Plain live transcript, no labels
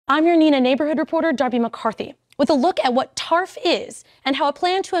I'm your Neenah neighborhood reporter, Darby McCarthy, with a look at what TARF is and how a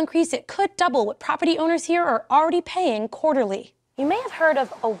plan to increase it could double what property owners here are already paying quarterly. You may have heard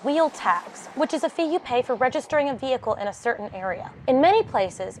of a wheel tax, which is a fee you pay for registering a vehicle in a certain area. In many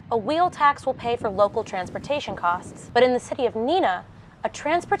places, a wheel tax will pay for local transportation costs, but in the city of Neenah, a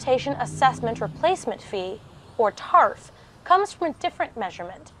transportation assessment replacement fee, or TARF, comes from a different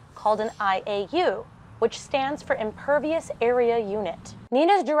measurement called an IAU, which stands for Impervious Area Unit.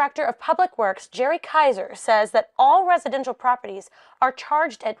 Neenah's Director of Public Works, Jerry Kaiser, says that all residential properties are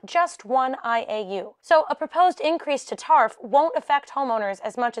charged at just one IAU. So a proposed increase to TARF won't affect homeowners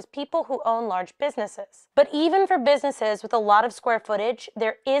as much as people who own large businesses. But even for businesses with a lot of square footage,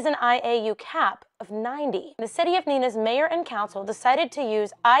 there is an IAU cap of 90. The City of Neenah's mayor and council decided to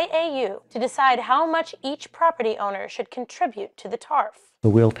use IAU to decide how much each property owner should contribute to the TARF. The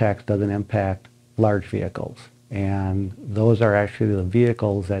wheel tax doesn't impact large vehicles, and those are actually the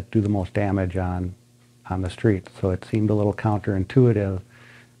vehicles that do the most damage on the street. So it seemed a little counterintuitive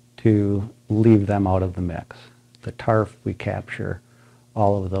to leave them out of the mix. The TARF, we capture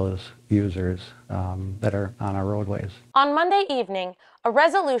all of those users that are on our roadways. On Monday evening, a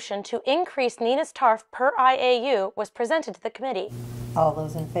resolution to increase Neenah's TARF per IAU was presented to the committee. All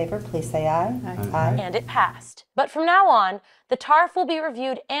those in favor, please say aye. Aye. And it passed. But from now on, the TARF will be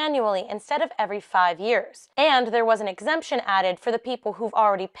reviewed annually instead of every 5 years. And there was an exemption added for the people who've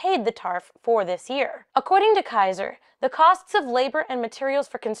already paid the TARF for this year. According to Kaiser, the costs of labor and materials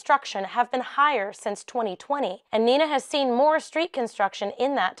for construction have been higher since 2020, and Neenah has seen more street construction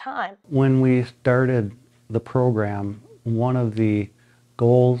in that time. When we started the program, one of the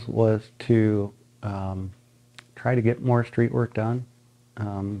goals was to try to get more street work done.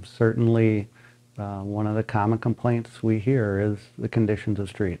 Certainly, one of the common complaints we hear is the conditions of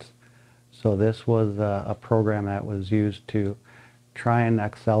streets. So this was a program that was used to try and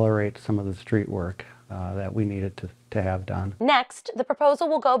accelerate some of the street work that we needed to have done. Next, the proposal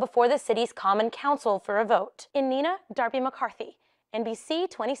will go before the city's Common Council for a vote. In Neenah, Darby McCarthy, NBC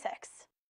 26.